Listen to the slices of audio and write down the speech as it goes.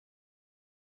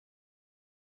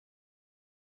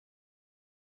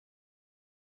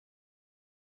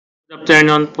Good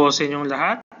afternoon po sa inyong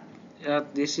lahat.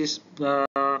 At this is the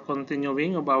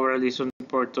continuing of our lesson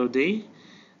for today,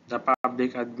 the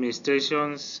public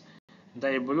administrations,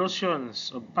 the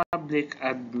evolutions of public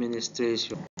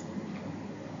administration.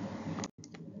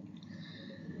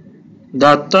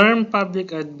 The term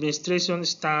public administration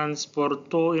stands for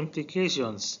two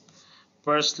implications.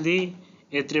 Firstly,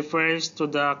 it refers to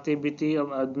the activity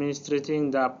of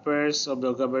administrating the affairs of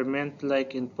the government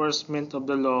like enforcement of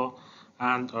the law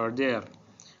and order.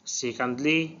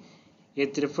 Secondly,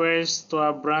 it refers to a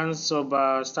branch of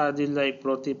a study like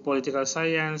political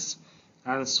science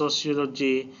and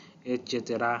sociology,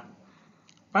 etc.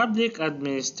 Public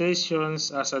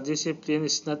administrations as a discipline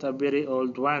is not a very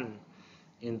old one.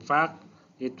 In fact,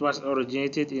 it was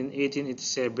originated in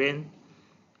 1887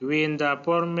 when the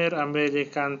former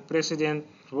American President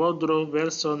Woodrow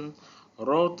Wilson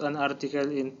wrote an article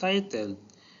entitled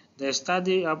 "The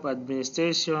Study of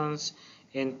Administrations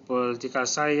in Political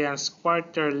Science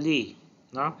Quarterly."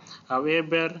 No?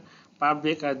 However,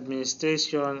 public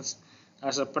administrations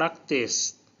as a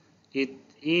practice, it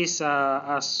is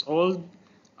as old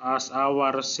as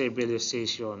our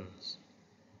civilizations.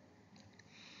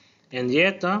 And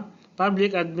yet,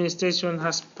 public administration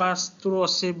has passed through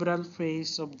several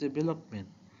phases of development.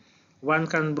 One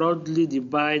can broadly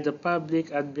divide the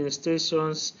public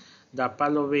administrations the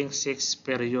following 6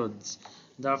 periods.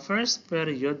 The first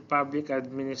period, public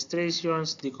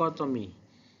administration's dichotomy.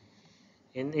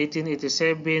 In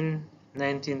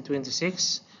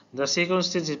 1887-1926, the second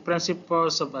stage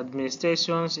principles of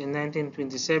administrations in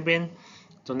 1927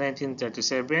 to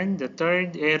 1937, the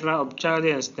third era of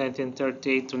challenge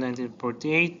 1938 to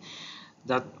 1948,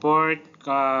 the fourth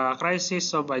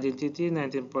crisis of identity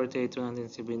 1948 to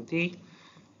 1970,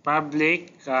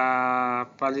 public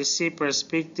policy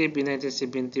perspective in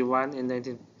 1971 and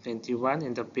 1991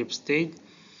 in the fifth stage,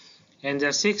 and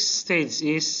the sixth stage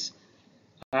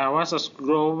was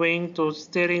growing to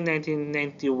steering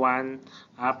 1991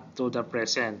 up to the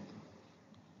present.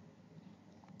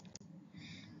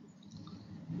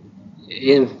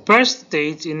 In first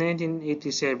stage in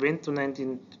 1987 to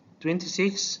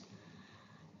 1926,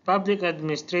 public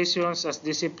administrations as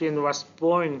discipline was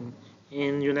born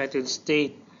in United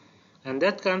States, and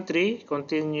that country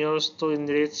continues to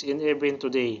enrich in even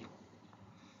today.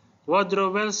 Woodrow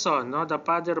Wilson, the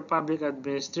father of public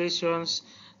administrations,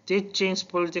 teaching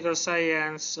political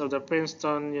science of the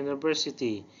Princeton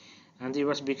University, and he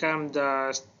was become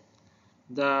the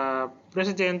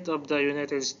President of the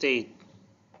United States.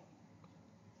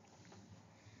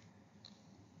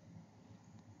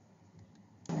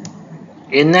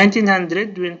 In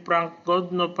 1900, when Frank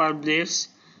Goldno published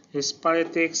his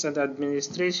Politics and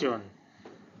Administration,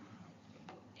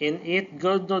 in it,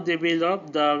 Goldno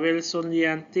developed the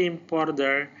Wilsonian theme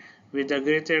further with a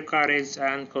greater courage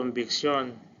and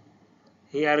conviction.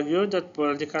 He argued that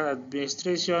political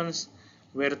administrations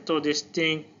were two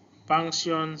distinct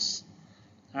functions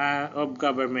of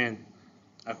government.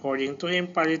 According to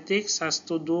him, politics has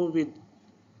to do with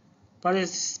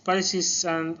policies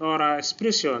or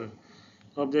expression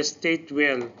of the state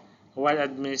will, while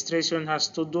administration has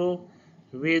to do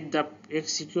with the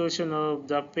execution of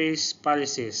the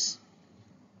policies.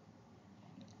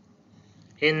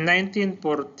 In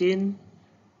 1914,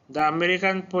 the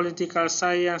American Political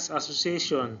Science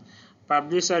Association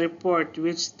published a report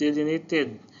which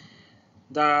delineated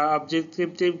the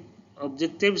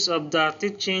objectives of the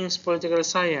teachings political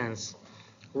science.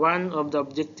 One of the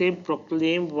objectives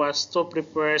proclaimed was to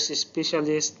prepare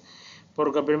specialists for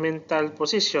governmental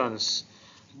positions.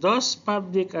 Thus,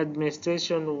 public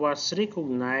administration was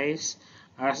recognized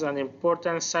as an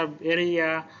important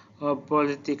sub-area of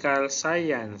political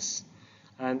science,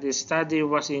 and the study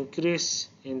was increased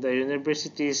in the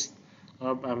universities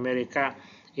of America.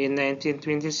 In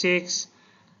 1926,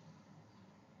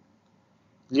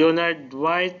 Leonard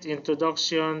White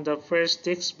introduced the first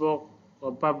textbook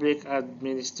of public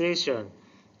administration.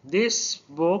 This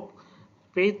book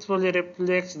faithfully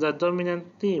reflects the dominant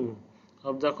theme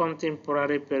of the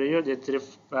contemporary period.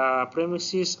 Its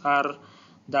premises are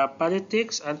the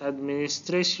politics and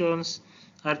administrations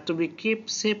are to be kept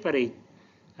separate,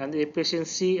 and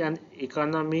efficiency and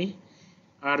economy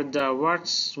are the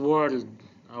watchword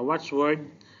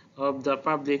of the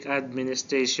public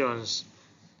administrations.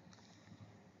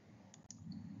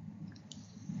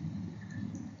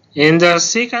 In the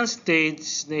second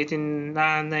stage,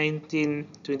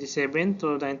 1927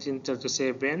 to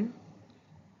 1937,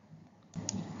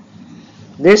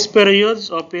 these periods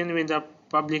open with the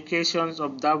publications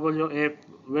of W.F.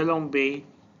 Willoughby,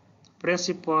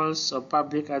 Principles of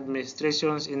Public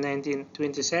Administrations in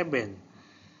 1927,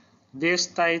 This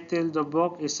title, the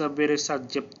book, is a very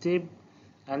subjective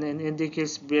and it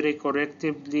indicates very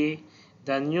correctively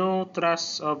the new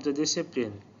thrust of the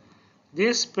discipline.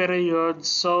 This period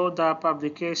saw the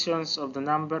publications of the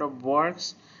number of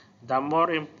works, the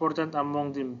more important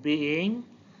among them being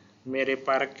Mary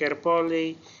Parker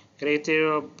Polley,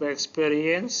 Creative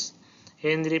Experience,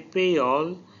 Henry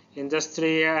Payol,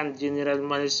 Industrial and General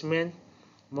Management,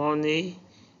 Money,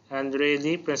 and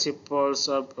really Principles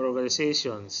of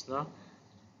Organizations. No?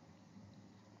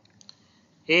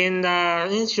 In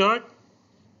short,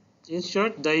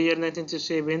 the year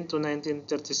 1927 to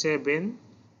 1937,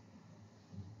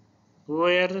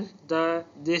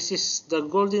 this is the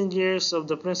golden years of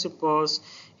the principles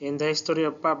in the history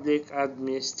of public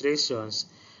administrations.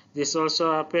 This is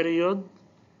also a period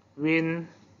when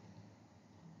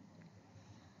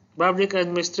public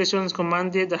administrations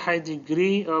commanded a high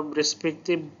degree of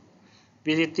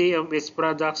respectability of its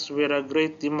products with a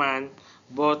great demand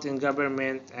both in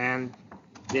government and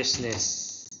business.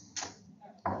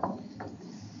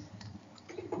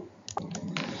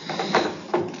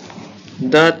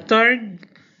 The third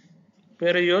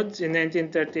period in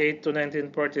 1938 to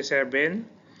 1947,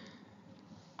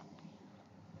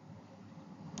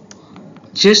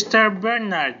 Chester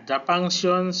Bernard, The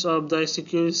Functions of the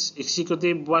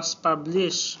Executive was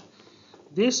published.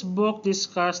 This book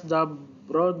discussed the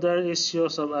broader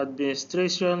issues of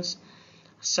administrations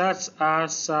such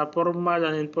as formal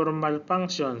and informal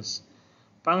functions,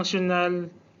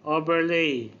 functional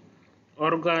overlay,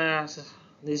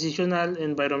 organizational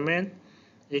environment,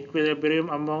 equilibrium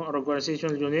among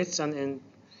organizational units, and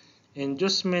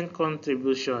inducement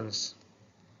contributions.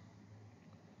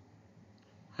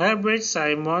 Herbert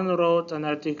Simon wrote an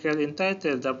article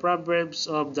entitled The Proverbs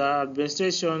of the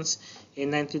Administrations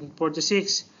in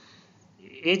 1946.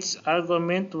 Its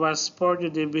argument was further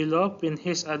developed in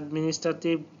his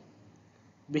Administrative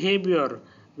Behavior,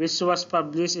 which was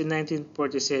published in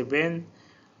 1947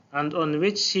 and on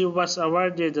which he was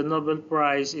awarded the Nobel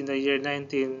Prize in the year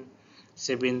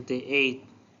 1978.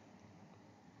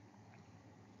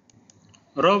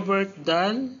 Robert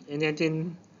Dahl in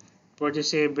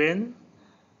 1947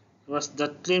 was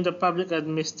that claimed the public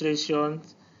administration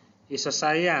is a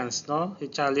science, a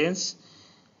challenge,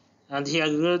 and he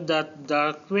agreed that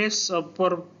the quest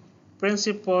for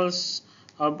principles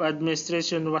of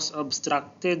administration was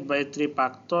obstructed by three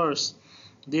factors.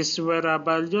 These were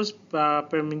values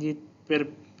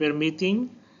permitting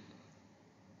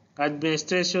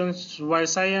administration, while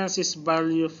science is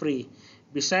value-free.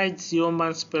 Besides,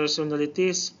 humans'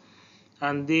 personalities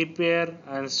and deeper,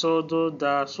 and so do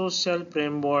the social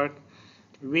framework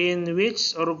in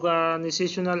which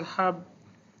organizations have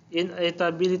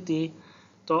inability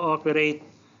to operate.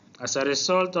 As a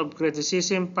result of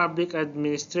criticism, public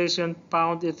administration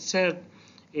found itself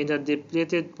in a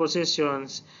depleted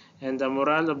positions and the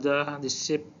morale of the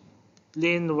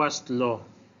discipline was low.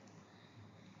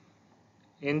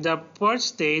 In the fourth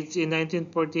stage, in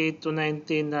 1948 to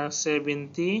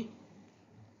 1970,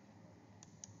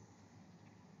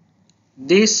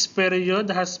 this period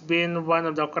has been one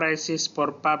of the crises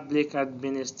for public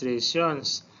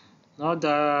administrations.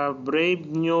 The brave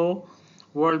new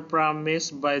world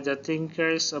promised by the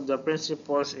thinkers of the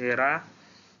principles era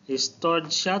is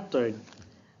third shattered.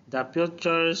 The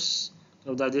futures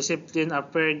of the discipline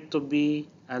appeared to be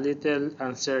a little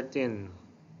uncertain.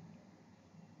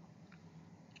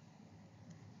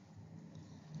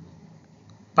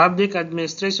 Public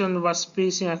administration was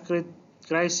facing a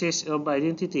crisis of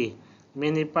identity.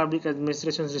 Many public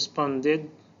administrations responded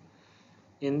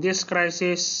in this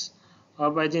crisis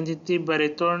of identity by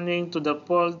returning to the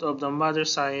fold of the mother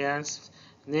science,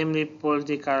 namely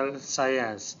political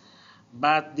science.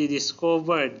 But they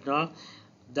discovered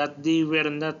that they were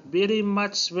not very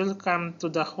much welcome to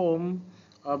the home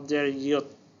of their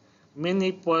youth.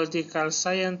 Many political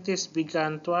scientists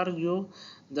began to argue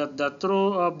that the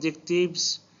true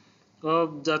objectives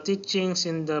of the teachings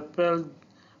in the field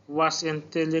was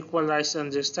intellectualized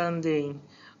understanding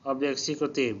of the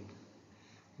executive.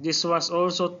 This was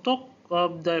also talk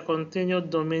of the continued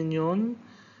dominion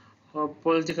of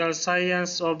political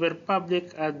science over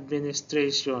public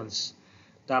administrations.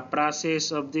 The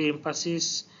process of the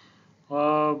emphasis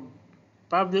of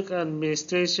public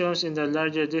administrations in the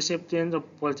larger discipline of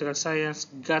political science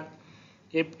got,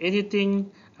 if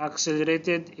anything,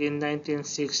 accelerated in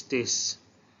 1960s.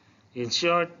 In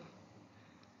short,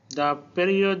 the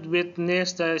period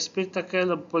witnessed the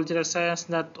spectacle of political science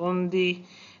not only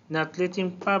not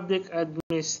letting public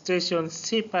administration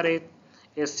separate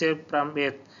itself from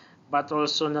it, but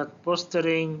also not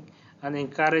fostering and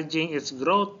encouraging its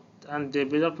growth and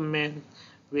development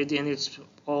within its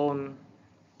own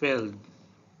field.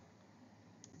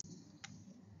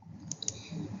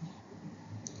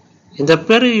 In the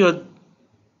fifth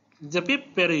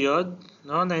period,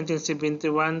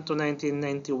 1971 to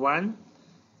 1991,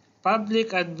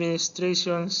 public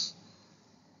administrations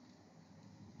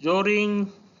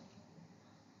during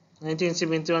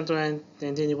 1971 to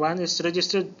 1991 is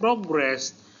registered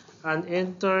progress and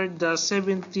entered the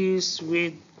 70s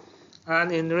with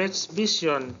an enriched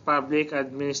vision. Public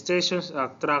administrations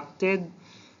attracted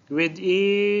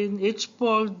within each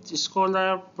fold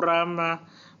scholars from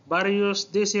various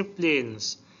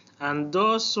disciplines, and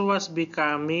those was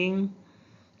becoming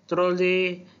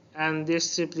truly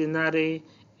undisciplinary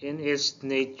in its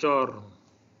nature.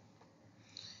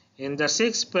 In the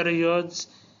sixth periods,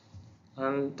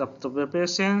 and up to the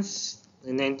present,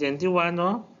 in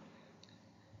 1991,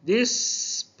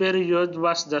 this period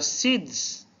was the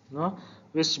seeds,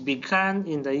 which began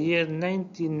in the year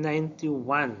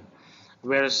 1991,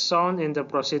 were shown in the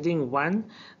preceding one.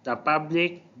 The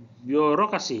public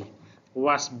bureaucracy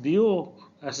was viewed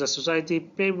as the society's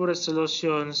favorite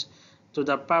solutions to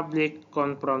the public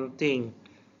confronting.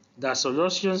 The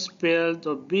solutions failed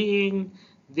of being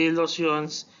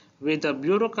delusions, with the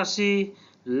bureaucracy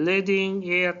leading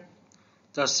it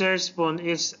to search for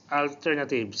its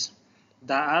alternatives.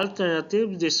 The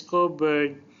alternatives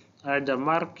discovered are the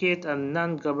market and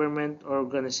non-government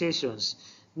organizations.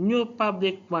 New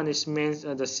public managements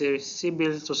and the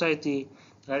civil society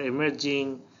are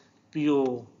emerging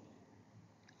view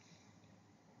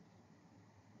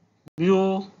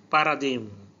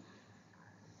paradigm.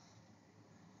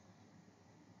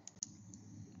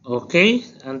 Okay,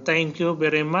 and thank you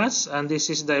very much. And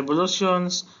this is the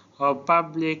evolutions of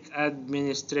public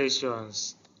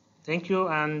administrations. Thank you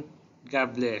and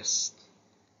God bless.